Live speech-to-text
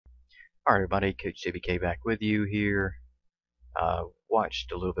Alright everybody, Coach JBK back with you here.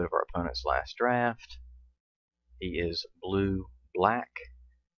 Watched a little bit of our opponent's last draft. He is blue-black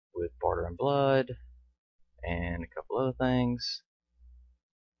with barter and blood and a couple other things.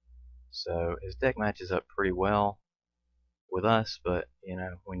 So his deck matches up pretty well with us, but you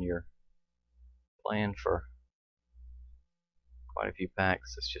know, when you're playing for quite a few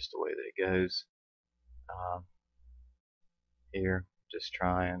packs, it's just the way that it goes. Here, just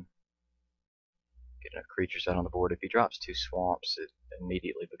try and get enough creatures out on the board. If he drops 2 swamps, it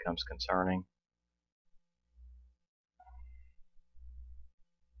immediately becomes concerning.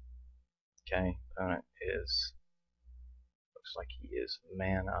 Okay, opponent looks like he is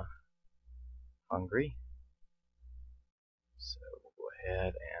mana hungry. So we'll go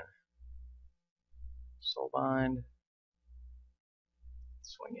ahead and soulbind.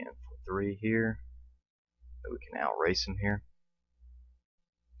 Swing in for 3 here. So we can outrace him here.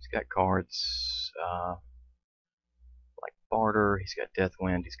 He's got cards like barter, he's got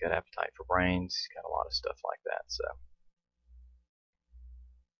Deathwind, he's got Appetite for Brains, he's got a lot of stuff like that. So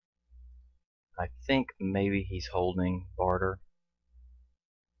I think maybe he's holding barter.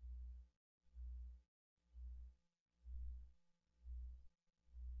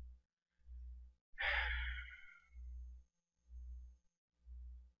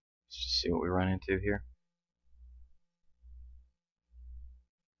 Let's just see what we run into here.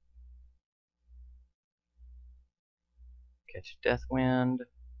 Catch Deathwind.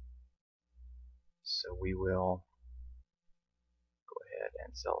 So we will go ahead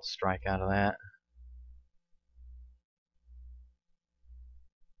and sell a strike out of that.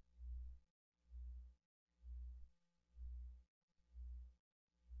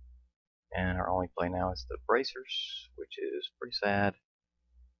 And our only play now is the bracers, which is pretty sad.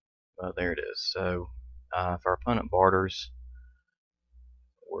 Well, there it is. So if our opponent barters,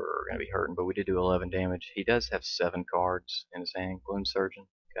 we're going to be hurting, but we did do 11 damage. He does have 7 cards in his hand. Gloom Surgeon,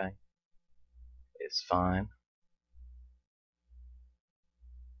 okay. It's fine.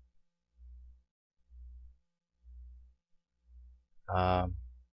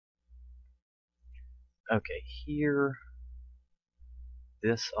 Okay, here,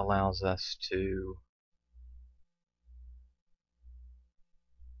 this allows us to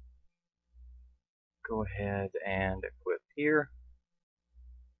go ahead and equip here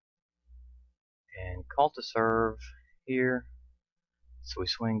and call to serve here. So we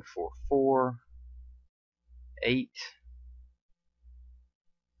swing for 4, 8.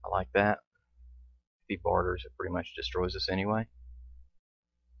 I like that. If he barters, it pretty much destroys us anyway.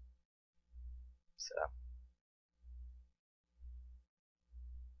 So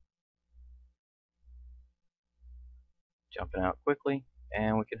jumping out quickly,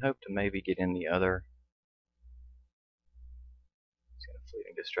 and we can hope to maybe get in the other. It's got a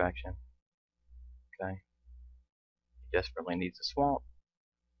fleeting distraction. Okay. He desperately needs a swamp,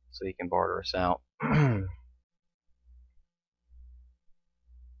 so he can barter us out. And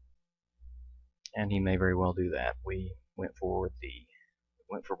he may very well do that. We went for rogue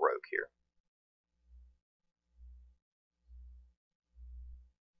here.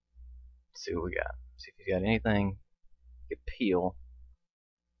 Let's see what we got. See if he's got anything. He could peel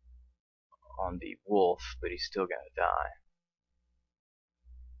on the wolf, but he's still gonna die.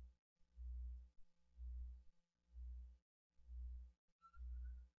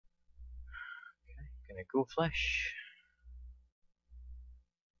 Okay, gonna go flesh.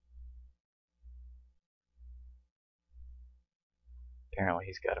 Apparently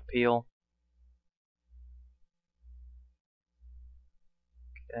he's got a peel.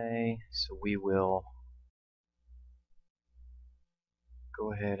 Okay, so we will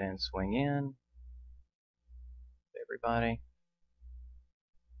go ahead and swing in. Everybody.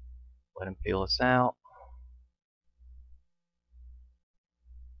 Let him peel us out.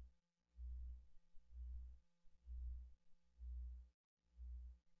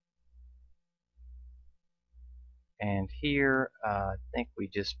 And here, I think we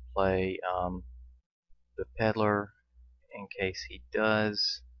just play the peddler in case he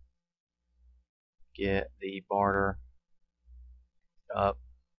does get the barter up.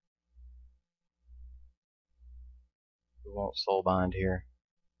 We won't soulbind here.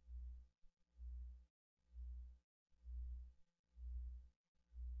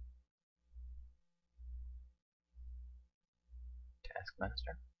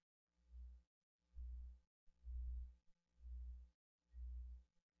 Taskmaster.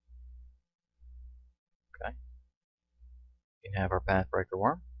 Okay. We can have our Pathbreaker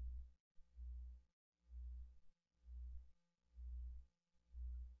Worm.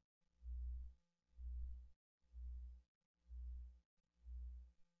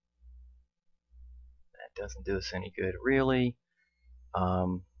 That doesn't do us any good, really. I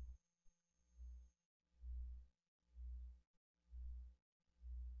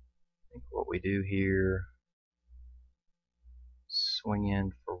think what we do here, swing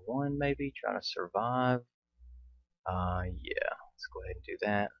in for one, maybe try to survive. Yeah, let's go ahead and do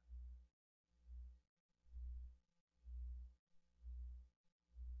that.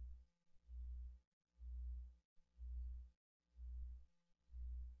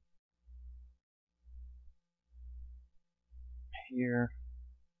 Here.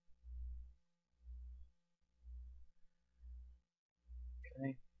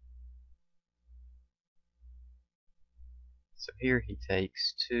 Okay. So here he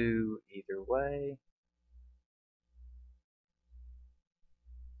takes 2 either way.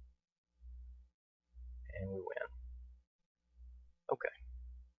 And we win. Okay.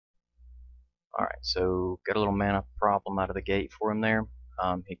 Alright, so got a little mana problem out of the gate for him there.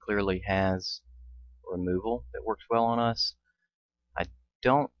 He clearly has removal that works well on us. I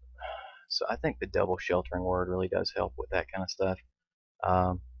don't, so I think the double sheltering word really does help with that kind of stuff.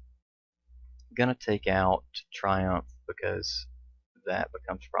 Gonna take out Triumph because that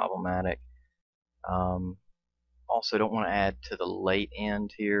becomes problematic. Also don't want to add to the late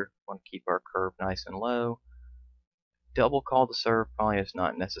end here. Want to keep our curve nice and low. Double call to serve probably is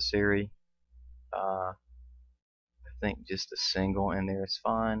not necessary. I think just a single in there is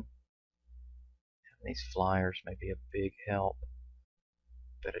fine. These flyers may be a big help,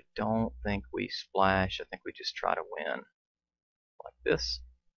 but I don't think we splash. I think we just try to win like this.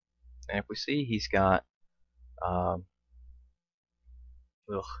 And if we see he's got, ugh,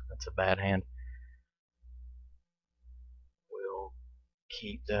 that's a bad hand. We'll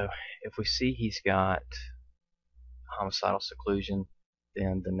keep though. If we see he's got homicidal seclusion,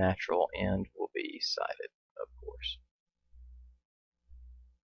 then the natural end will be sighted, of course.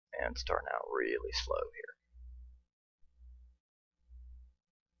 And starting out really slow here.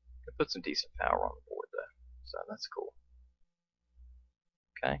 Could put some decent power on the board though, so that's cool.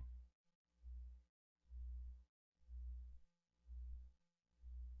 Okay.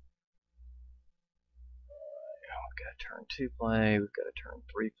 We've got a turn 2 play, we've got a turn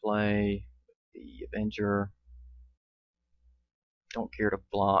 3 play with the Avenger. Don't care to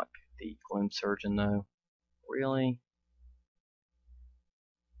block the Gloom Surgeon though. Really?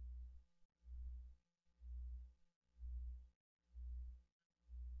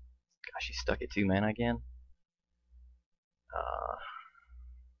 Gosh, he stuck at 2 mana again.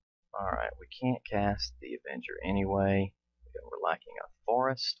 Alright, we can't cast the Avenger anyway. We're lacking a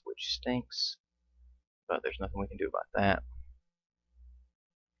forest, which stinks. But there's nothing we can do about that.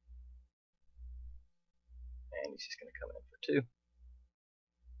 And he's just going to come in for 2.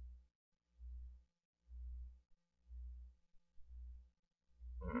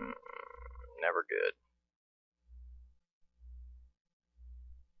 Never good.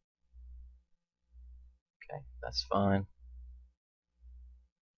 Okay, that's fine.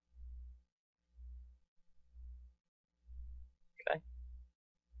 Okay.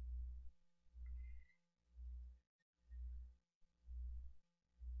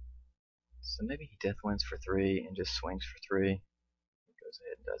 So maybe he death wins for 3 and just swings for 3. He goes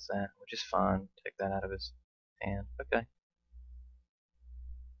ahead and does that, which is fine. Take that out of his hand. Okay.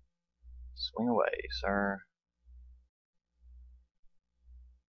 Swing away, sir.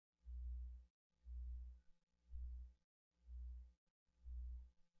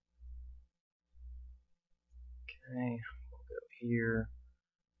 Okay, we'll go here.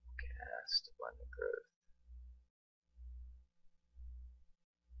 Cast Abundant Growth.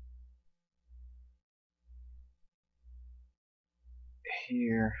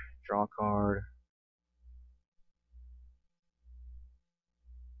 Here, draw a card.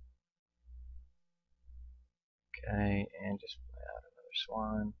 Okay, and just play out another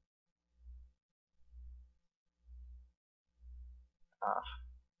swan.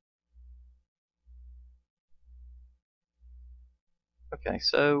 Okay,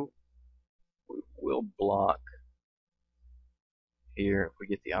 so we'll block here if we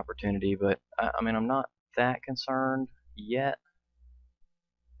get the opportunity, but I mean, I'm not that concerned yet.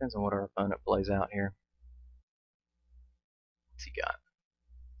 Depends on what our opponent plays out here. What's he got?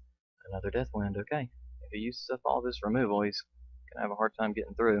 Another Deathwind, okay. If he uses up all this removal, he's gonna have a hard time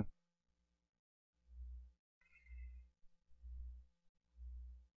getting through.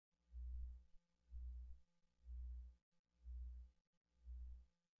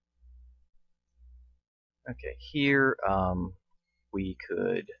 Okay, here we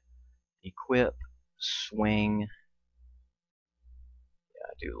could equip, swing. Yeah,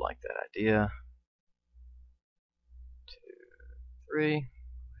 I do like that idea. 2, 3. Go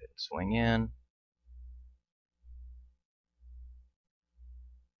ahead and swing in.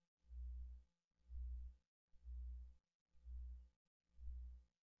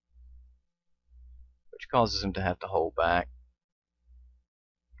 causes him to have to hold back.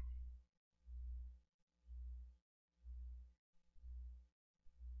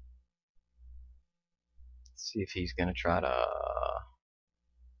 Let's see if he's going to try to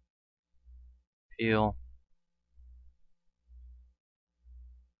peel.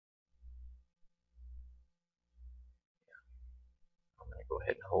 I'm going to go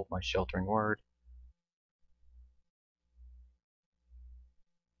ahead and hold my sheltering word.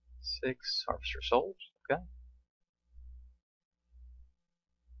 6 Harvester Souls. Okay.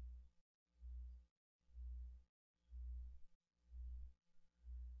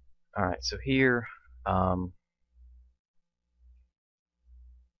 Alright, so here, call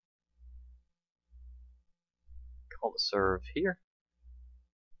the serve here.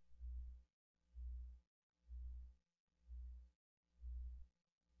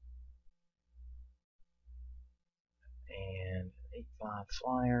 And 8/5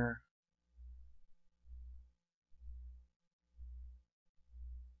 flyer.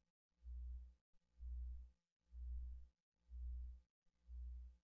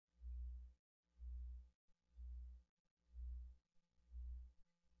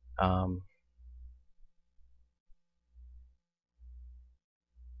 Um,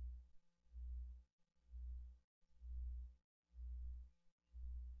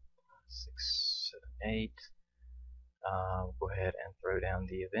 6, 7, 8. We'll go ahead and throw down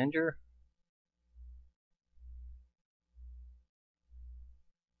the Avenger.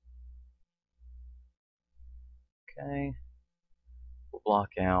 Okay. We'll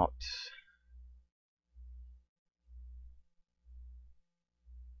block out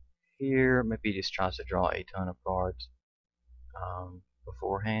here. Maybe he just tries to draw a ton of cards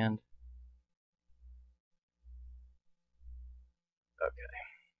beforehand. Okay.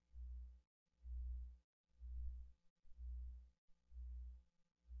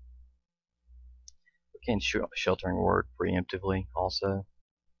 We can sheltering word preemptively also.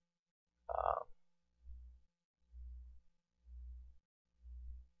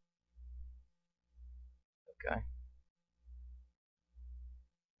 Okay.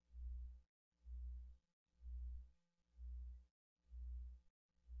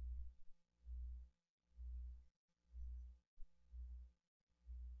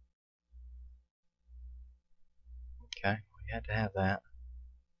 Okay. We had to have that.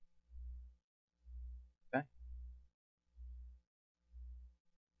 Okay.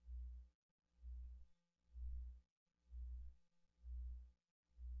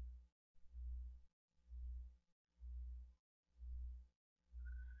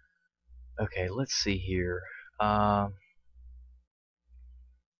 Okay, let's see here. We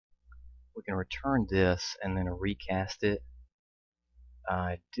can return this and then recast it.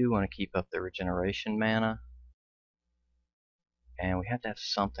 I do want to keep up the regeneration mana. And we have to have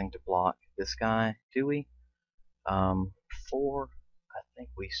something to block this guy, do we? 4, I think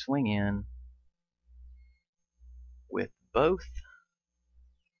we swing in with both.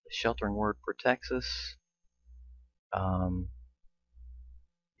 The sheltering word protects us. Yeah,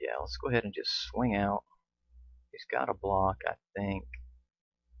 let's go ahead and just swing out. He's got a block, I think.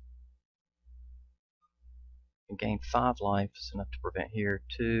 And gain 5 life is enough to prevent here.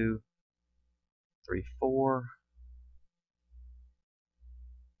 2, 3, 4.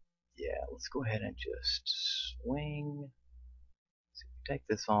 Yeah, let's go ahead and just swing. So if we take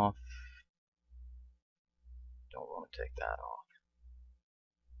this off, don't want to take that off.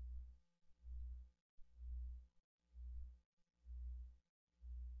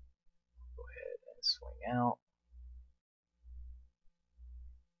 Go ahead and swing out.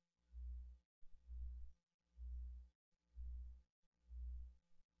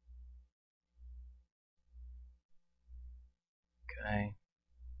 Okay.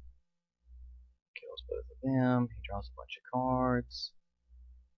 Kills both of them. He draws a bunch of cards.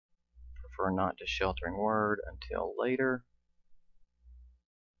 Prefer not to sheltering word until later.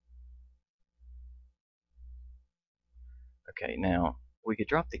 Okay, now we could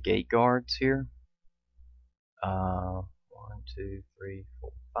drop the gate guards here. 1, 2, 3,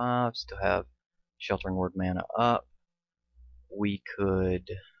 4, 5. Still have sheltering word mana up. We could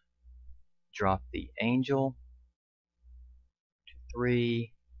drop the angel. 2,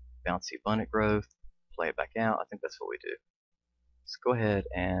 3. Bounce the abundant growth. Play it back out. I think that's what we do. Let's go ahead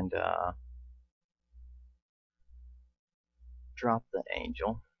and drop the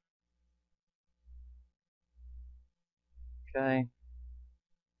angel. Okay.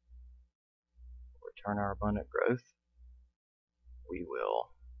 Return our abundant growth. We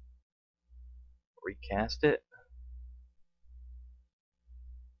will recast it.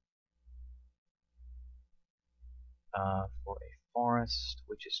 For a forest,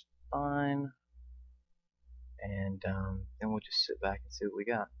 which is fine. and then we'll just sit back and see what we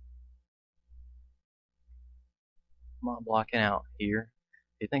got. Come on, blocking out here.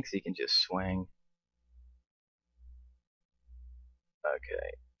 He thinks he can just swing.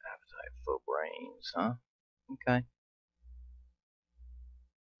 Okay, appetite for brains, huh? Okay.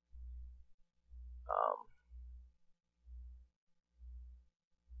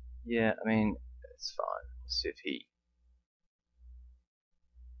 Yeah, I mean, it's fine. Let's see if he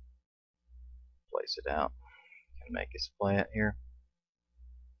plays it out. Can make us play it here.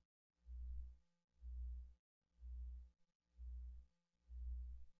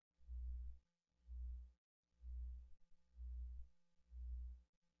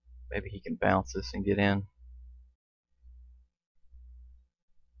 Maybe he can bounce this and get in.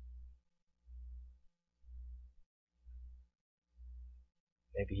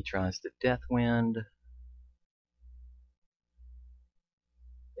 Maybe he tries the Deathwind.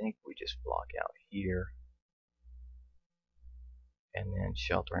 I think we just block out here. And then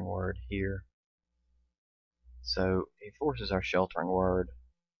Sheltering Word here. So he forces our Sheltering Word.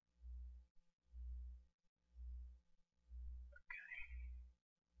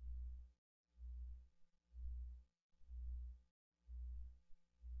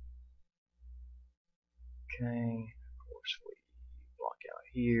 Okay, of course we block out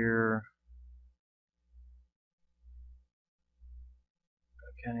here.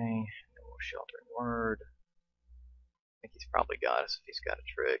 Okay, and then we'll Sheltering Word. I think he's probably got us if he's got a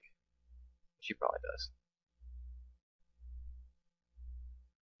trick. Which he probably does.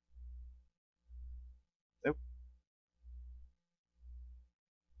 Nope.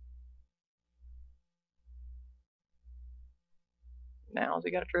 Now has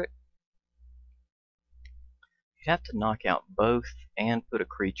he got a trick? You'd have to knock out both and put a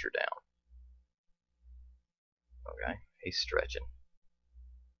creature down. Okay, he's stretching.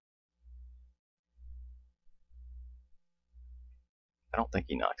 I don't think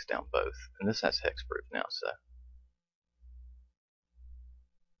he knocks down both. And this has hexproof now, so.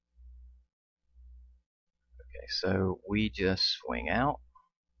 Okay, so we just swing out.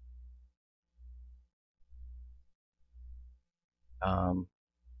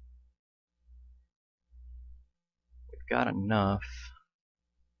 We've got enough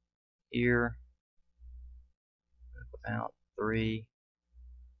here. Without 3.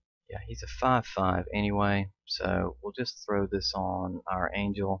 Yeah, he's a 5/5 anyway, so we'll just throw this on our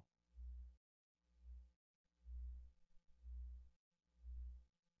angel.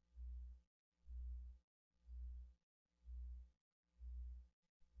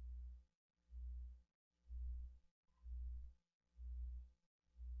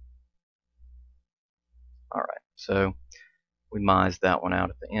 Alright, so we mised that one out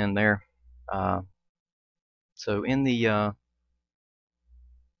at the end there. So in the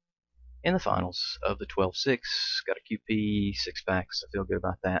finals of the 12-6, got a QP, 6 packs. I feel good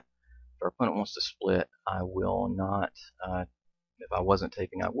about that. If our opponent wants to split, I will not. If I wasn't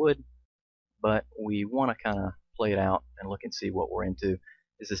taping, I would. But we want to kind of play it out and look and see what we're into.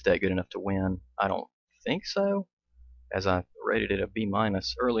 Is this deck good enough to win? I don't think so, as I rated it a B-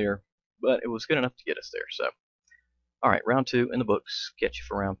 earlier, but it was good enough to get us there. So, alright, round 2 in the books. Catch you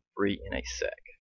for round 3 in a sec.